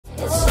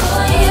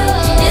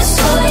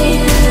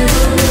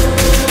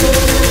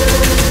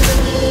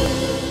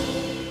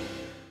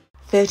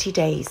30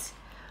 Days,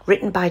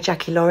 written by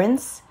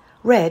Jacqui,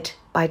 read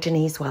by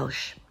Denise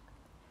Welch.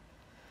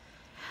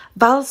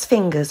 Val's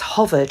fingers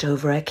hovered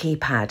over her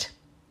keypad.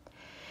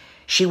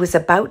 She was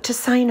about to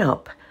sign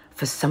up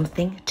for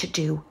something to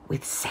do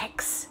with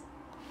sex.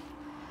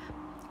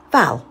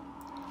 Val,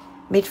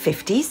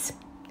 mid-50s,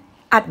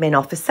 admin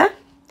officer,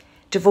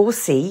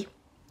 divorcee,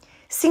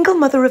 single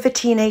mother of a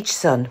teenage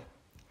son.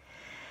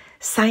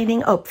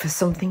 Signing up for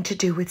something to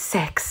do with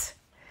sex.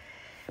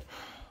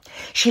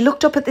 She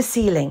looked up at the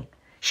ceiling.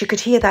 She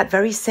could hear that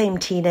very same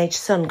teenage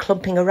son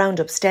clumping around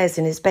upstairs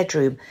in his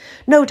bedroom,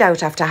 no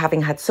doubt after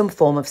having had some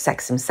form of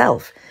sex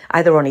himself,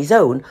 either on his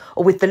own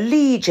or with the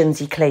legions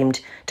he claimed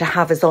to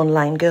have as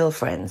online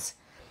girlfriends.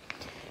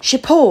 She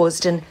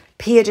paused and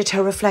peered at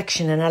her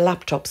reflection in her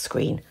laptop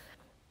screen.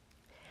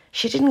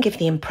 She didn't give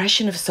the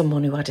impression of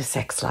someone who had a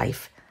sex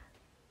life.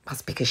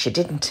 That's because she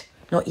didn't.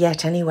 Not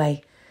yet,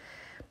 anyway.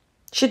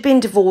 She'd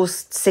been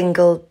divorced,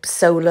 single,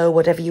 solo,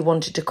 whatever you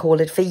wanted to call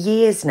it, for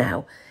years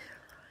now.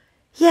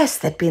 Yes,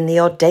 there'd been the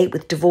odd date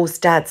with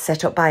divorced dads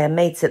set up by her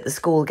mates at the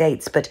school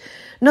gates, but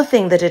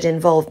nothing that had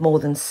involved more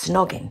than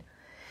snogging.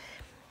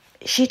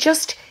 She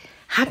just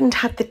hadn't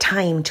had the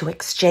time to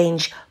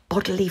exchange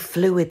bodily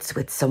fluids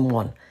with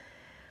someone.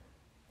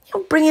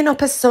 Bringing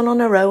up a son on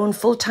her own,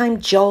 full-time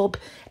job,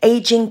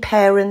 ageing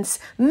parents,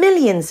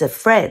 millions of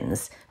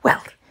friends.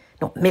 Well,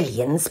 not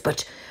millions,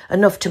 but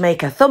enough to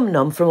make her thumb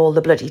numb from all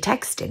the bloody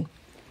texting.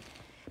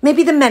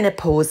 Maybe the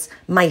menopause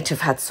might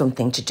have had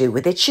something to do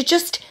with it. She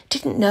just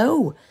didn't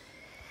know.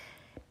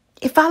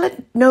 If Val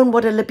had known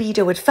what a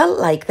libido had felt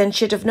like, then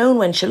she'd have known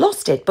when she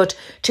lost it. But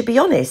to be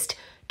honest,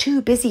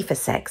 too busy for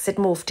sex had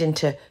morphed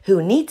into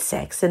who needs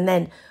sex and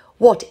then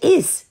what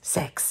is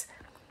sex.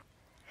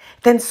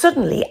 Then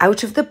suddenly,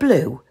 out of the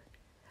blue,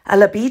 a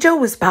libido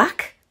was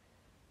back,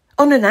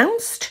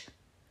 unannounced.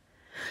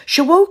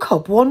 She woke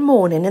up one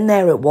morning and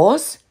there it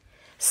was,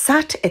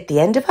 sat at the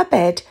end of her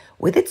bed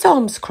with its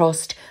arms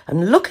crossed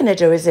and looking at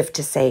her as if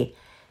to say,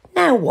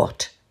 now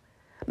what?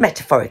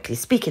 Metaphorically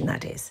speaking,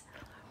 that is.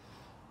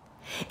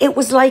 It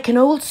was like an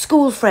old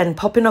school friend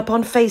popping up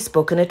on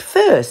Facebook, and at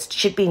first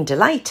she'd been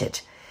delighted,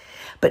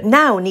 but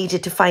now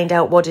needed to find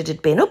out what it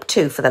had been up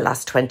to for the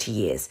last 20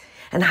 years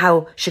and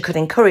how she could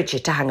encourage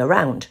it to hang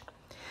around.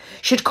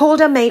 She'd called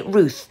her mate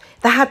Ruth.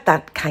 They had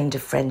that kind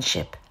of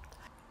friendship.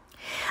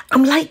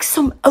 I'm like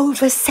some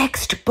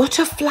oversexed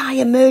butterfly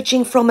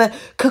emerging from a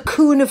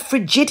cocoon of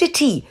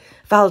frigidity,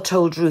 Val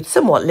told Ruth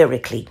somewhat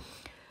lyrically.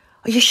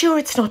 Are you sure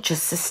it's not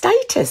just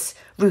cystitis?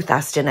 Ruth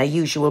asked in her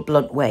usual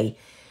blunt way.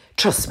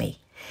 Trust me,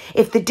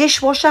 if the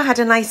dishwasher had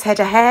a nice head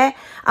of hair,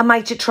 I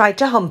might have tried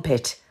to hump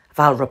it,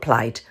 Val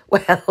replied.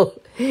 Well,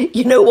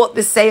 you know what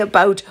they say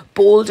about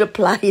bald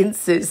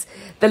appliances.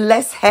 The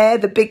less hair,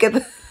 the bigger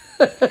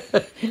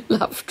the...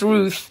 laughed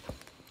Ruth.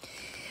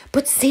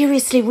 But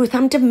seriously, Ruth,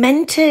 I'm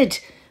demented,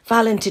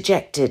 Val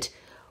interjected.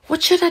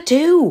 What should I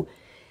do?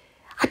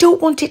 I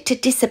don't want it to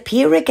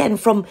disappear again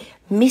from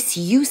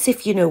misuse,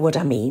 if you know what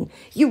I mean.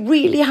 You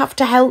really have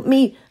to help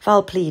me,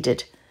 Val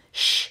pleaded.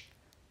 Shh,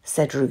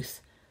 said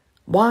Ruth.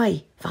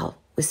 Why? Val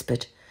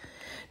whispered.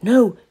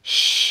 No,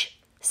 shh,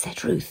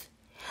 said Ruth.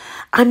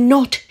 I'm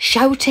not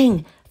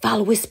shouting,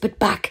 Val whispered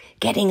back,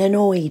 getting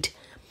annoyed.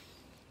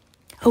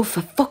 Oh,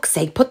 for fuck's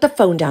sake, put the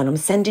phone down. I'm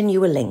sending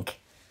you a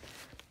link.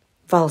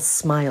 Val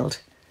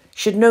smiled.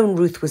 She'd known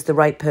Ruth was the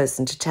right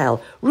person to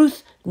tell.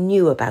 Ruth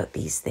knew about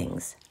these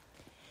things.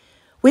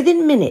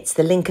 Within minutes,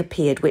 the link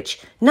appeared, which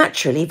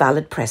naturally Val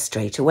had pressed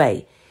straight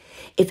away.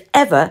 If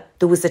ever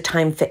there was a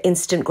time for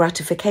instant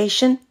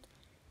gratification,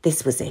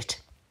 this was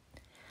it.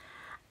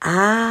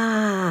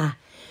 Ah,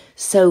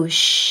 so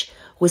Shh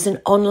was an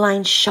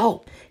online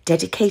shop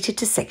dedicated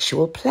to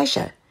sexual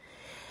pleasure.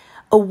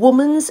 A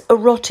woman's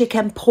erotic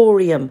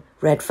emporium,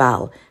 read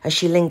Val as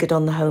she lingered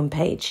on the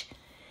homepage.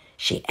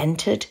 She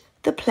entered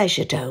the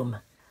pleasure dome.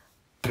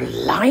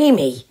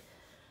 Blimey!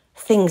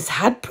 Things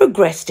had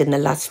progressed in the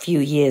last few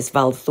years,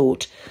 Val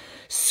thought,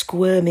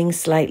 squirming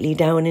slightly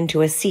down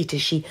into her seat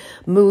as she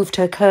moved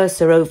her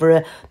cursor over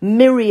a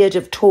myriad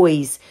of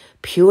toys,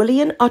 purely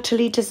and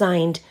utterly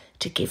designed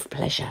to give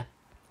pleasure.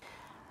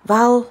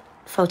 Val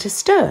felt a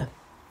stir.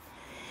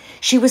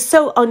 She was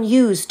so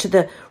unused to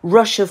the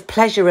rush of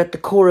pleasure at the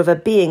core of her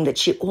being that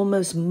she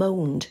almost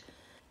moaned.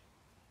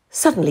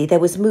 Suddenly there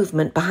was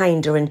movement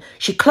behind her and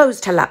she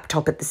closed her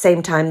laptop at the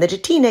same time that a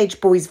teenage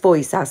boy's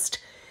voice asked,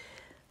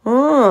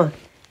 Oh,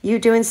 you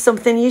doing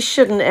something you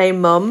shouldn't, eh,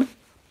 Mum?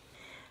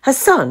 Her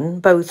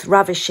son, both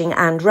ravishing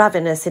and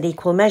ravenous in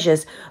equal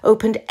measures,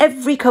 opened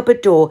every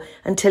cupboard door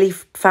until he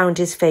found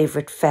his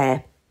favourite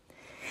fare.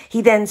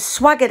 He then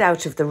swaggered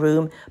out of the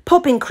room,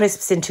 popping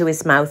crisps into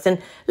his mouth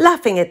and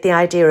laughing at the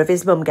idea of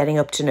his mum getting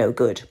up to no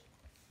good.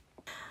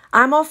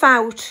 I'm off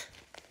out,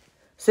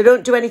 so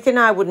don't do anything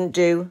I wouldn't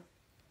do.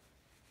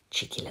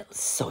 Cheeky little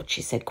sod,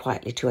 she said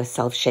quietly to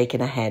herself,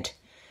 shaking her head.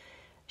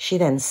 She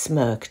then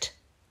smirked.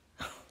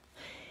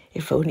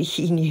 If only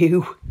he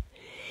knew.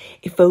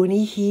 If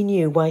only he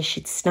knew why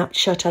she'd snapped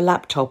shut her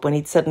laptop when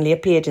he'd suddenly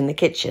appeared in the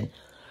kitchen.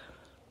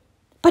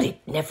 But it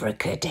never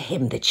occurred to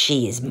him that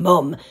she, his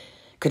mum,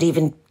 could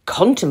even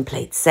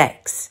contemplate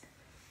sex.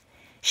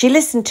 She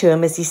listened to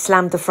him as he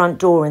slammed the front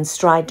door and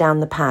stride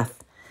down the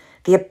path,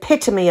 the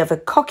epitome of a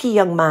cocky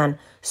young man,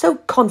 so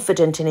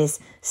confident in his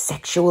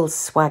sexual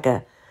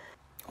swagger.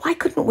 Why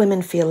couldn't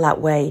women feel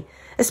that way,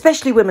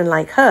 especially women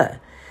like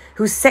her,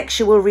 whose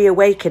sexual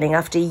reawakening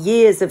after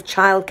years of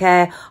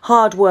childcare,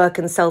 hard work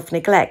and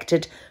self-neglect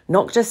had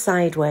knocked her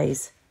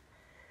sideways?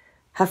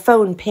 Her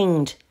phone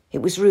pinged.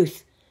 It was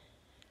Ruth.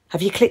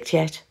 "Have you clicked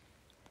yet?"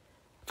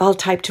 Val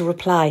typed a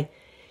reply.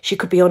 She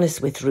could be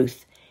honest with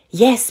Ruth.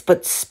 "Yes,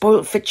 but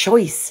spoilt for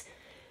choice."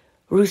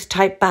 Ruth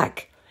typed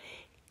back,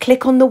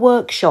 "Click on the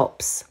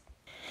workshops."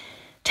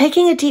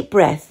 Taking a deep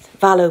breath,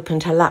 Val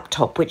opened her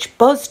laptop, which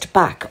buzzed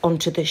back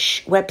onto the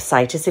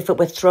website as if it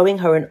were throwing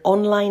her an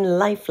online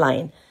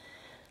lifeline.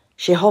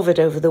 She hovered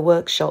over the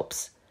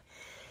workshops.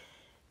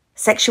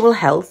 Sexual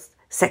health,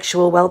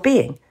 sexual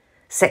well-being,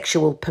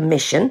 sexual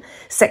permission,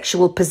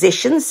 sexual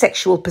positions,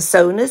 sexual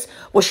personas.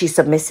 Was she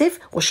submissive?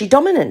 Was she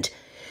dominant?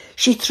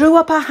 She threw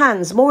up her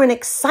hands more in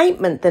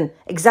excitement than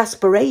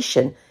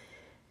exasperation.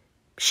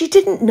 She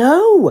didn't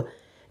know.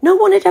 No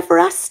one had ever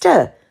asked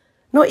her,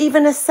 not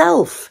even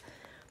herself.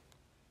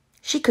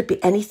 She could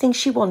be anything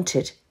she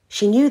wanted.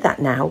 She knew that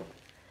now.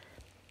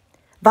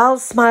 Val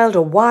smiled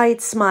a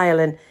wide smile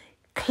and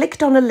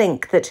clicked on a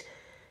link that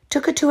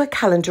took her to a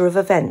calendar of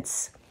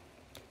events.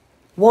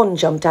 One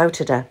jumped out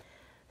at her.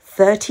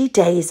 30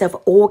 Days of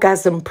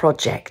Orgasm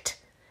Project.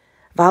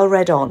 Val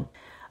read on.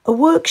 A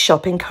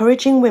workshop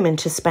encouraging women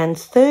to spend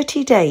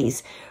 30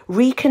 days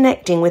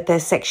reconnecting with their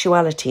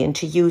sexuality and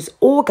to use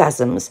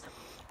orgasms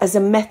as a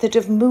method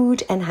of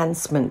mood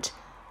enhancement.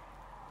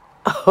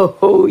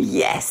 Oh,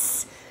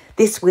 yes.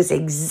 This was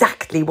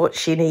exactly what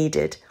she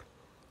needed.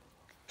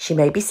 She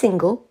may be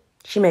single.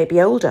 She may be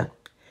older.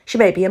 She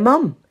may be a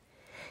mum.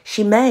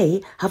 She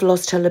may have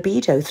lost her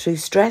libido through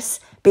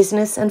stress,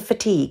 business and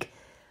fatigue.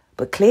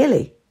 But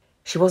clearly,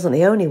 she wasn't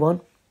the only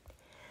one.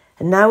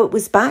 And now it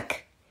was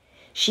back.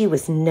 She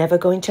was never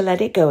going to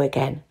let it go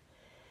again.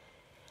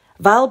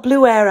 Val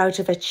blew air out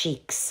of her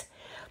cheeks.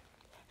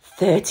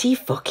 30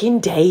 fucking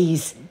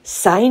days.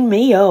 Sign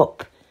me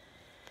up.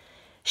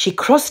 She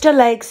crossed her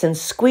legs and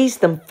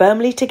squeezed them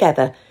firmly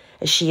together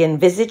as she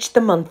envisaged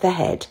the month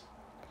ahead.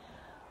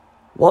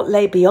 What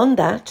lay beyond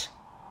that?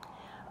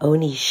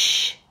 Only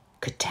Shh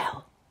could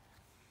tell.